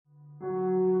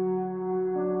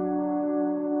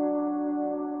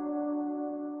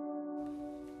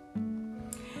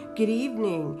Good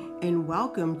evening and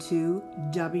welcome to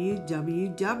WWW-LOVE,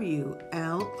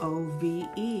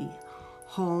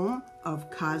 home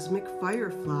of Cosmic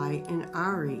Firefly and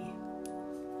Ari.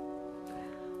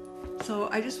 So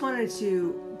I just wanted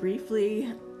to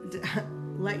briefly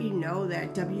let you know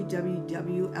that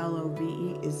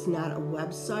WWW-LOVE is not a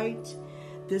website.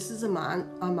 This is a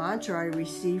mantra I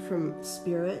received from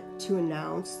Spirit to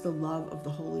announce the love of the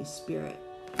Holy Spirit.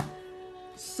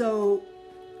 So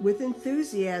with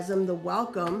enthusiasm, the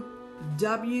welcome,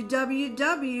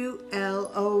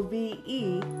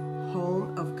 WWW-LOVE,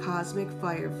 home of Cosmic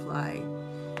Firefly,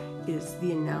 is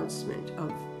the announcement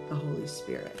of the Holy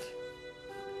Spirit.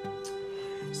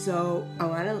 So I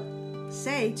want to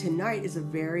say tonight is a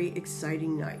very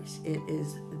exciting night. It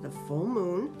is the full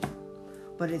moon,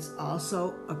 but it's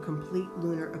also a complete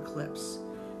lunar eclipse.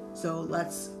 So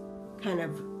let's kind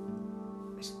of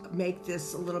make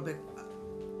this a little bit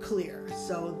clear.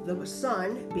 So the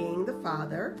sun being the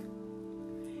father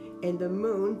and the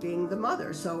moon being the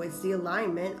mother. So it's the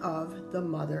alignment of the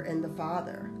mother and the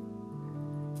father.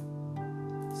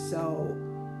 So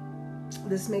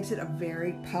this makes it a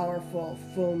very powerful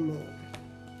full moon.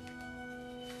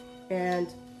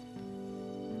 And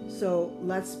so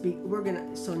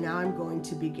so now I'm going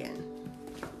to begin.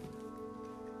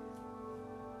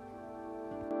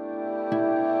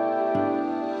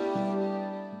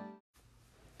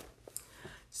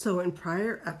 So in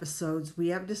prior episodes, we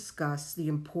have discussed the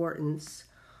importance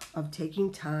of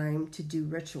taking time to do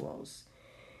rituals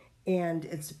and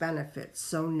its benefits.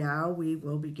 So now we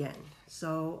will begin.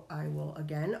 So I will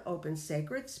again open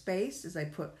sacred space as I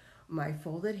put my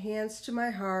folded hands to my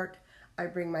heart. I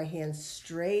bring my hands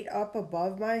straight up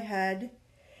above my head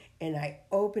and I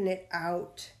open it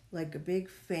out like a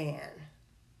big fan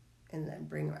and then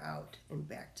bring them out and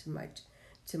back to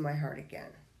my heart again.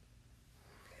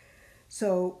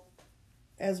 So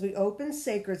as we open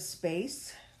sacred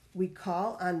space, we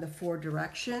call on the four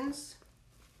directions.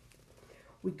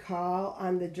 We call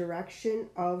on the direction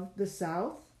of the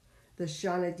south, the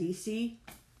Shanadisi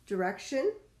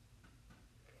direction,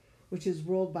 which is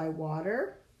ruled by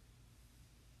water.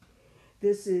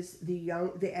 This is the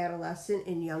adolescent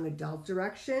and young adult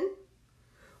direction.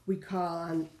 We call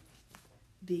on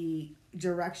the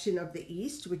direction of the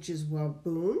east, which is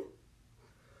Waboon,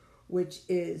 which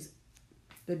is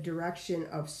the direction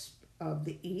of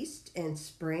the east and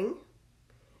spring.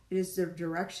 It is the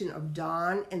direction of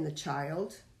dawn and the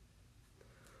child.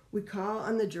 We call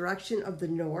on the direction of the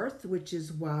north, which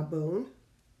is Waboon.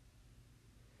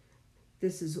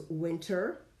 This is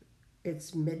winter.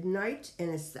 It's midnight, and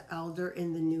it's the elder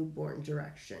and the newborn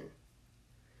direction.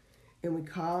 And we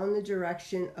call on the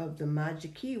direction of the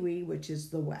Majikiwi, which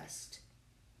is the west.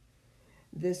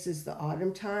 This is the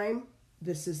autumn time.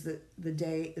 This is the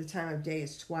time of day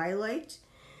is twilight,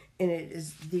 and it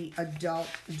is the adult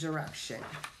direction.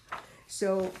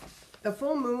 So the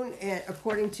full moon,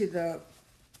 according to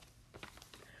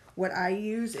what I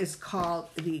use, is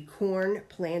called the corn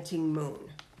planting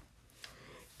moon.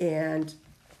 And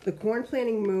the corn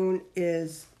planting moon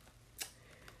is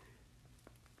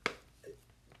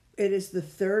the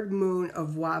third moon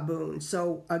of Waboon.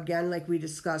 So again, like we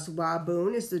discussed,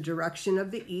 Waboon is the direction of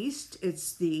the east.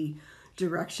 It's the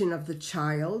direction of the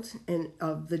child and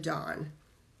of the dawn.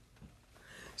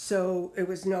 So it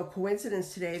was no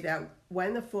coincidence today that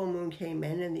when the full moon came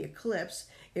in and the eclipse,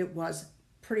 it was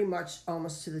pretty much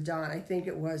almost to the dawn. I think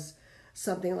it was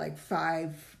something like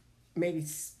 5, maybe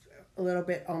a little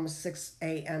bit, almost 6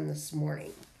 a.m. this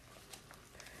morning.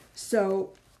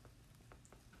 So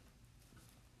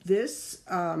this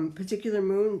particular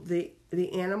moon, the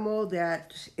animal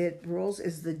that it rules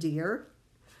is the deer.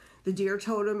 The deer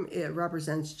totem, it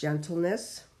represents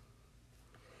gentleness.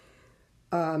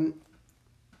 The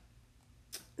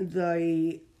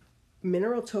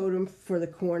mineral totem for the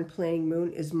corn planting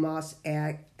moon is moss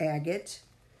agate.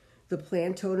 The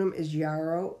plant totem is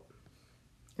yarrow.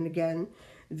 And again,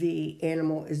 the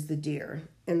animal is the deer.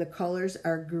 And the colors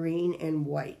are green and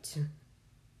white.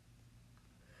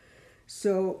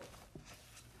 So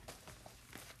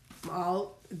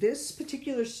this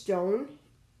particular stone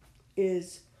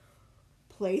is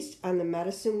placed on the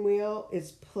medicine wheel.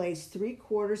 It's placed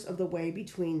 3/4 of the way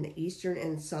between the eastern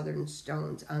and southern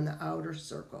stones on the outer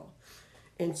circle.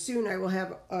 And soon I will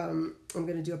have, I'm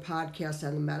going to do a podcast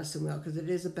on the medicine wheel because it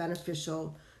is a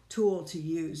beneficial tool to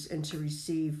use and to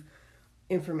receive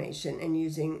information. And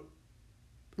using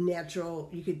natural,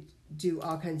 you could do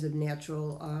all kinds of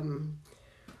natural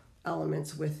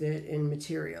elements with it and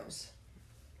materials.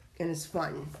 And it's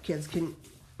fun. Kids can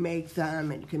make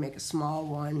them, and you can make a small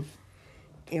one,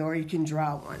 or you can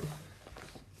draw one.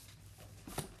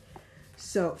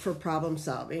 So for problem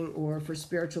solving or for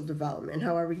spiritual development,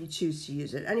 however you choose to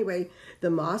use it. Anyway, the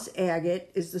moss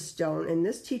agate is the stone, and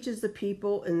this teaches the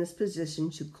people in this position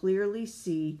to clearly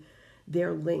see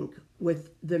their link with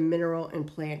the mineral and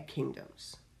plant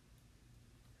kingdoms.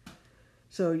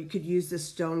 So you could use this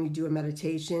stone, you do a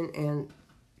meditation and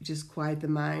just quiet the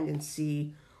mind and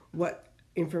see what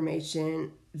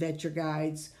information that your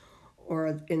guides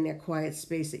or in that quiet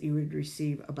space that you would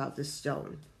receive about this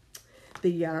stone. The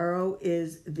yarrow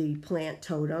is the plant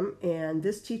totem, and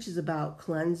this teaches about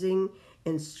cleansing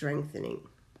and strengthening.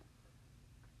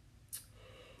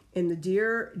 And the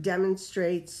deer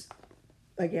demonstrates,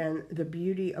 again, the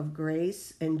beauty of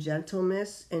grace and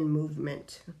gentleness and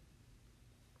movement.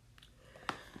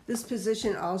 This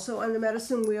position also on the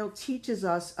medicine wheel teaches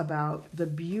us about the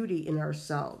beauty in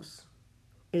ourselves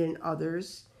and in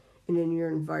others and in your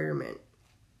environment,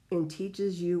 and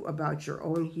teaches you about your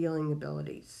own healing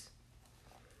abilities.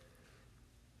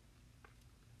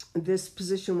 This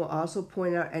position will also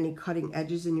point out any cutting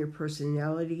edges in your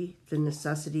personality, the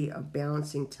necessity of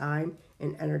balancing time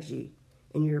and energy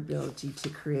in your ability to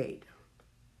create.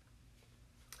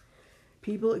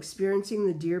 People experiencing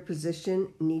the deer position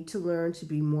need to learn to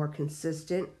be more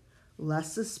consistent,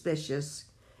 less suspicious,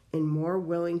 and more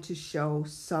willing to show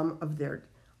some of their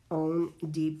own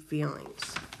deep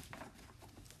feelings.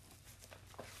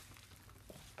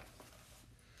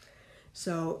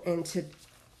 So,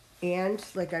 and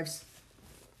like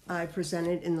I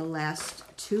presented in the last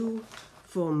 2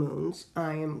 full moons,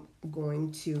 I am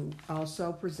going to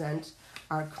also present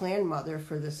our clan mother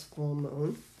for this full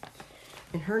moon.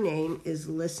 And her name is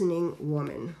Listening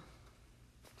Woman.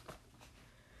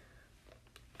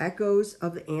 Echoes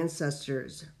of the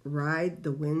ancestors ride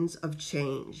the winds of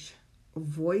change.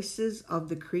 Voices of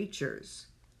the creatures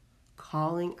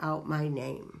calling out my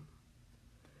name.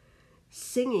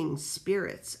 Singing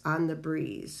spirits on the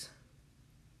breeze.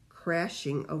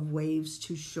 Crashing of waves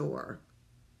to shore.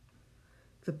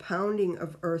 The pounding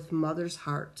of Earth Mother's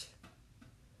heart.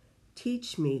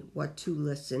 Teach me what to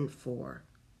listen for.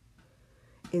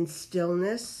 In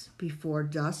stillness before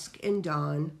dusk and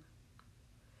dawn,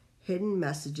 hidden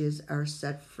messages are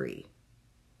set free.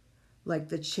 Like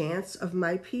the chants of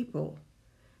my people,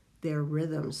 their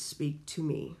rhythms speak to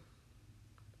me.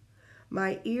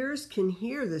 My ears can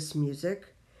hear this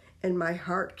music, and my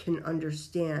heart can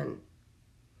understand.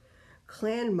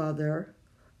 Clan Mother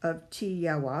of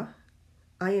Tiyawa,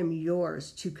 I am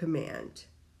yours to command.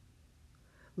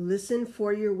 Listen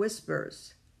for your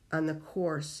whispers on the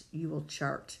course you will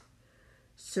chart,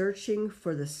 searching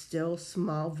for the still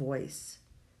small voice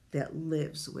that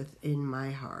lives within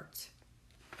my heart.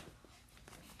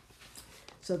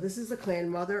 So this is the clan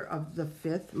mother of the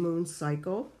 5th moon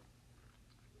cycle.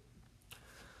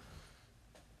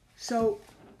 So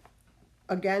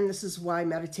again, this is why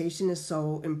meditation is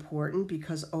so important,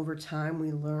 because over time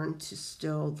we learn to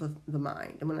still the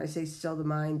mind. And when I say still the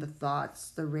mind, the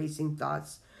thoughts, the racing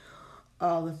thoughts,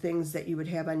 all the things that you would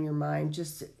have on your mind,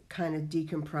 just kind of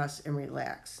decompress and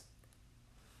relax.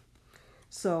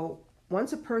 So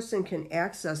once a person can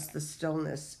access the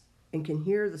stillness and can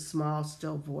hear the small,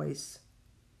 still voice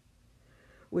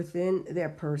within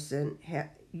that person,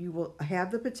 you will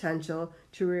have the potential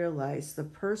to realize the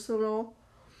personal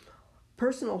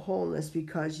wholeness,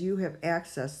 because you have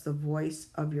accessed the voice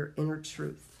of your inner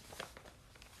truth.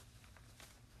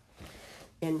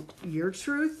 And your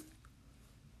truth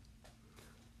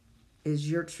is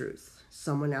your truth.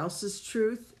 Someone else's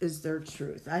truth is their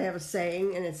truth. I have a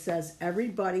saying, and it says,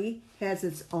 everybody has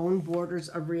its own borders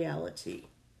of reality.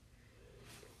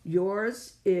 Your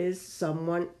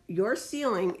ceiling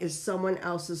is someone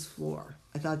else's floor.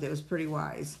 I thought that was pretty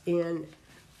wise. And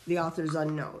the author's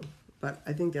unknown, but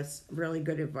I think that's really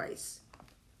good advice.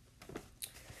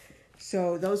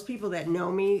 So those people that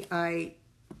know me, I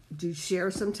do share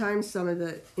sometimes some of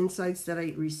the insights that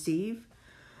I receive.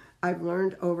 I've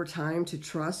learned over time to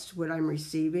trust what I'm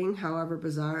receiving, however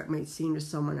bizarre it might seem to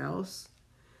someone else,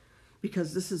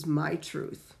 because this is my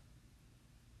truth.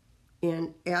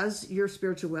 And as your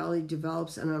spirituality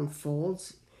develops and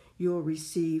unfolds, you will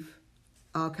receive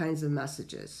all kinds of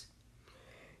messages.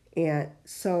 And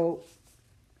so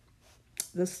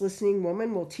this listening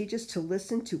woman will teach us to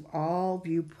listen to all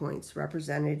viewpoints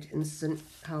represented in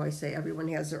how I say everyone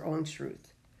has their own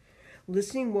truth.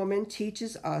 Listening woman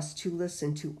teaches us to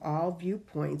listen to all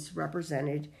viewpoints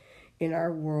represented in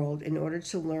our world in order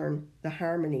to learn the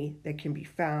harmony that can be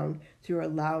found through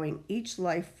allowing each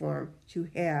life form to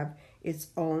have its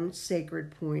own sacred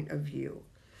point of view.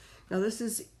 Now this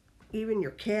is even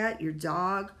your cat, your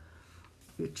dog,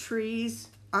 your trees.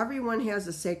 Everyone has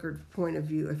a sacred point of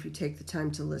view if you take the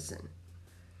time to listen.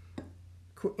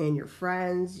 and your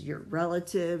friends, your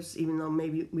relatives, even though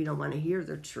maybe we don't want to hear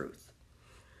their truth.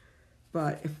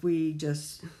 But if we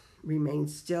just remain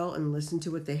still and listen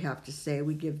to what they have to say,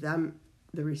 we give them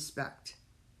the respect.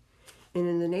 And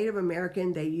in the Native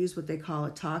American, they use what they call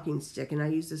a talking stick, and I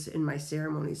use this in my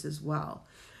ceremonies as well.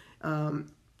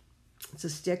 It's a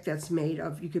stick that's made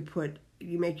of,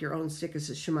 you make your own stick. It's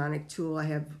a shamanic tool. I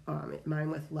have mine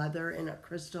with leather and a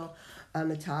crystal on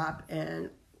the top, and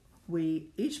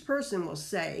each person will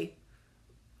say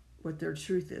what their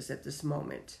truth is at this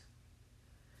moment.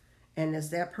 And as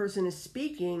that person is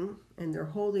speaking and they're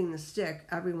holding the stick,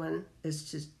 everyone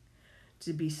is just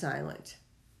to be silent.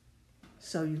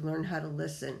 So you learn how to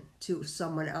listen to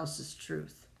someone else's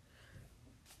truth.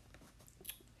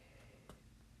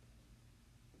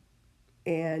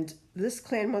 And this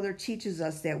clan mother teaches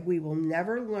us that we will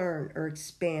never learn or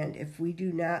expand if we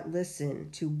do not listen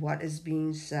to what is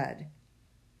being said.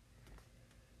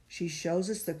 She shows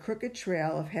us the crooked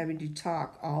trail of having to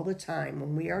talk all the time.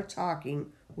 When we are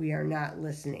talking, we are not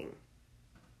listening.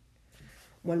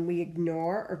 When we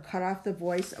ignore or cut off the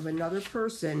voice of another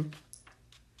person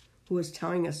who is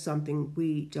telling us something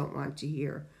we don't want to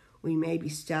hear, we may be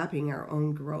stopping our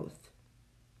own growth.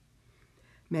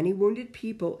 Many wounded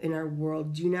people in our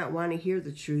world do not want to hear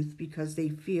the truth because they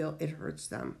feel it hurts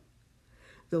them.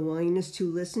 The willingness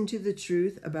to listen to the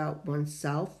truth about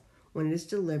oneself when it is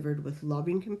delivered with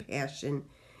loving compassion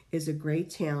is a great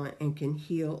talent and can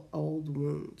heal old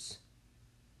wounds.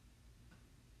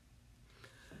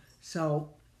 So,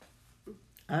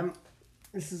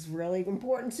 this is really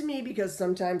important to me because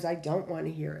sometimes I don't want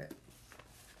to hear it.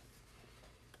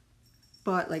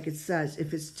 But like it says,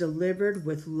 if it's delivered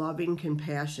with loving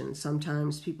compassion,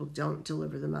 sometimes people don't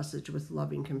deliver the message with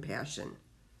loving compassion.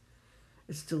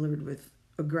 It's delivered with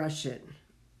aggression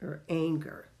or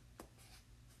anger.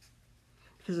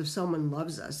 Because if someone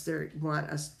loves us, they want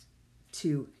us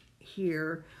to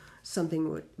hear something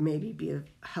would maybe be of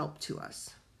help to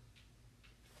us.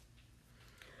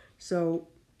 So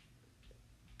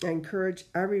I encourage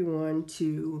everyone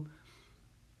to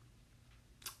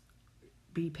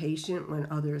be patient when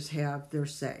others have their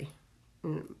say.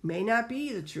 And it may not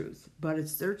be the truth, but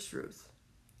it's their truth.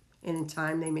 And in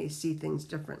time, they may see things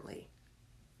differently.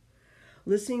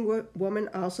 Listening woman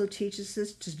also teaches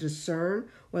us to discern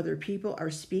whether people are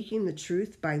speaking the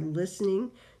truth by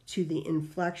listening to the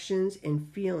inflections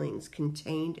and feelings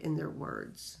contained in their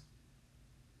words.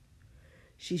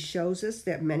 She shows us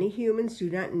that many humans do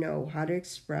not know how to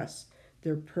express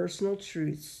their personal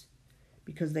truths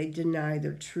because they deny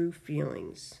their true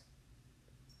feelings.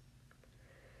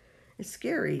 It's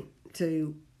scary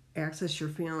to access your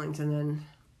feelings, and then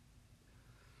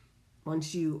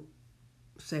once you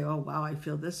say, oh wow, I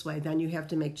feel this way, then you have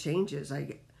to make changes.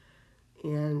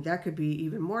 And that could be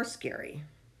even more scary.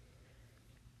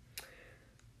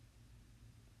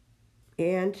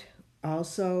 And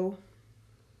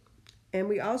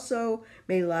we also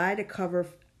may lie to cover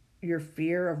your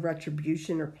fear of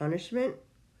retribution or punishment,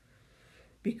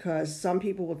 because some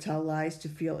people will tell lies to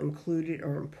feel included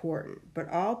or important. But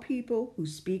all people who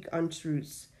speak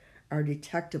untruths are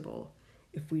detectable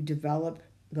if we develop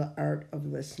the art of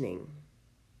listening.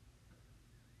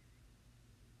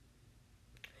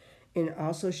 And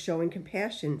also showing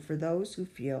compassion for those who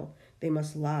feel they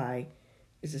must lie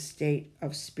is a state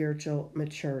of spiritual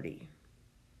maturity.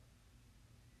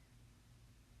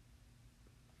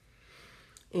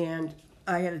 And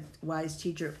I had a wise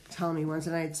teacher tell me once,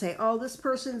 and I'd say, oh, this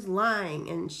person's lying.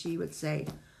 And she would say,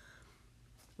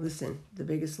 listen, the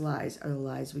biggest lies are the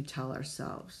lies we tell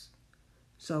ourselves.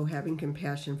 So having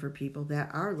compassion for people that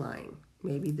are lying.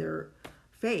 Maybe they're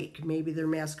fake. Maybe they're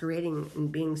masquerading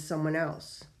and being someone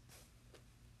else.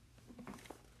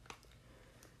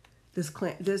 This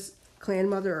clan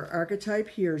mother or archetype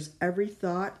hears every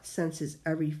thought, senses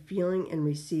every feeling, and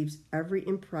receives every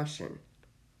impression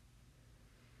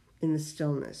in the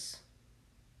stillness.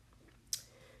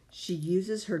 She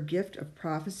uses her gift of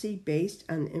prophecy based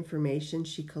on the information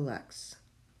she collects.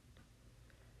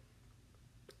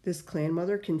 This clan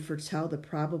mother can foretell the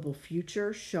probable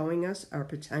future, showing us our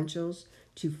potentials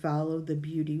to follow the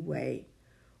beauty way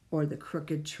or the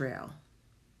crooked trail.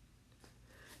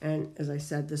 And as I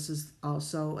said, this is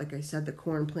also, like I said, the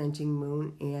corn planting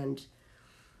moon, and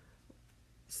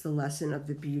it's the lesson of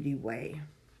the beauty way.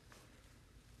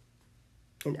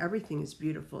 And everything is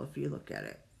beautiful if you look at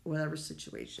it, whatever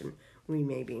situation we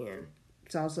may be in.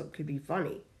 It also could be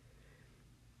funny.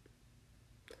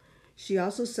 She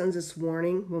also sends us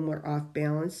warning when we're off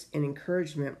balance and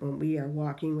encouragement when we are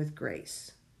walking with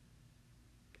grace.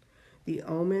 The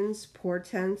omens,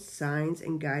 portents, signs,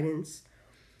 and guidance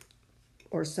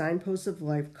or signposts of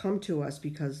life come to us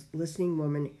because Listening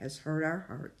Woman has heard our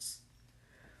hearts,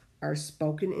 our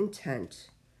spoken intent,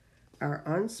 our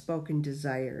unspoken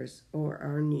desires, or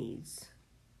our needs.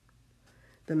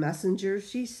 The messengers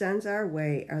she sends our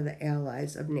way are the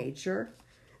allies of nature,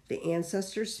 the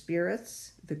ancestor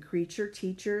spirits, the creature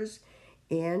teachers,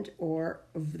 and or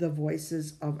the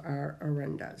voices of our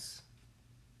Orendas.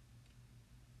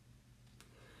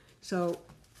 So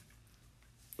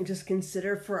just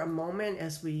consider for a moment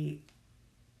as we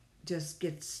just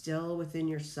get still within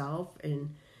yourself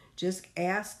and just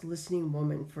ask Listening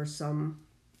Woman for some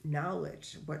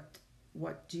knowledge.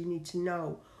 What do you need to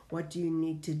know? What do you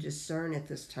need to discern at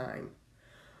this time?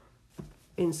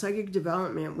 In psychic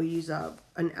development, we use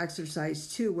an exercise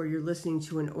too where you're listening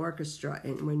to an orchestra,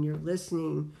 and when you're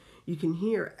listening, you can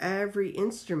hear every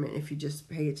instrument if you just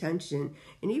pay attention,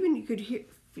 and even you could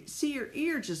see your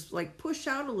ear just like push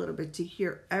out a little bit to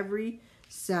hear every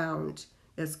sound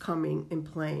that's coming and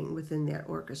playing within that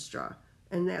orchestra.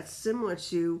 And that's similar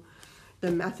to the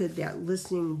method that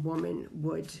Listening Woman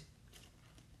would,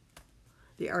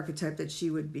 the archetype that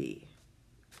she would be.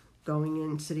 Going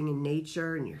in, sitting in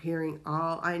nature, and you're hearing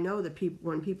I know that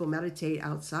when people meditate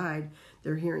outside,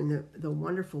 they're hearing the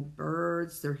wonderful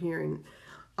birds, they're hearing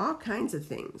all kinds of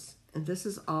things. And this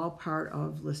is all part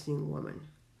of Listening Woman.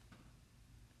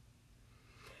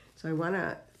 So I want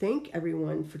to thank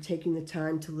everyone for taking the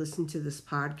time to listen to this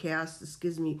podcast. This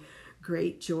gives me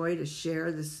great joy to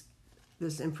share this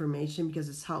information because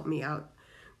it's helped me out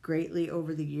greatly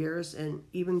over the years, and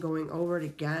even going over it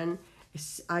again,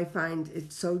 I find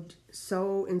it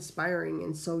so inspiring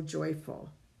and so joyful.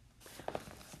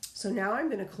 So now I'm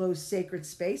going to close Sacred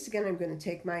Space. Again, I'm going to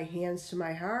take my hands to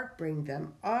my heart, bring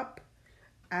them up,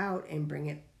 out, and bring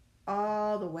it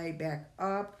all the way back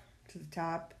up to the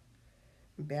top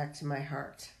and back to my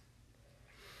heart.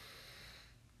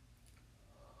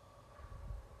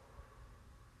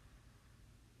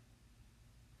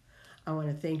 I want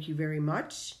to thank you very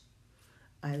much.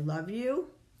 I love you.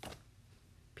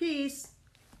 Peace.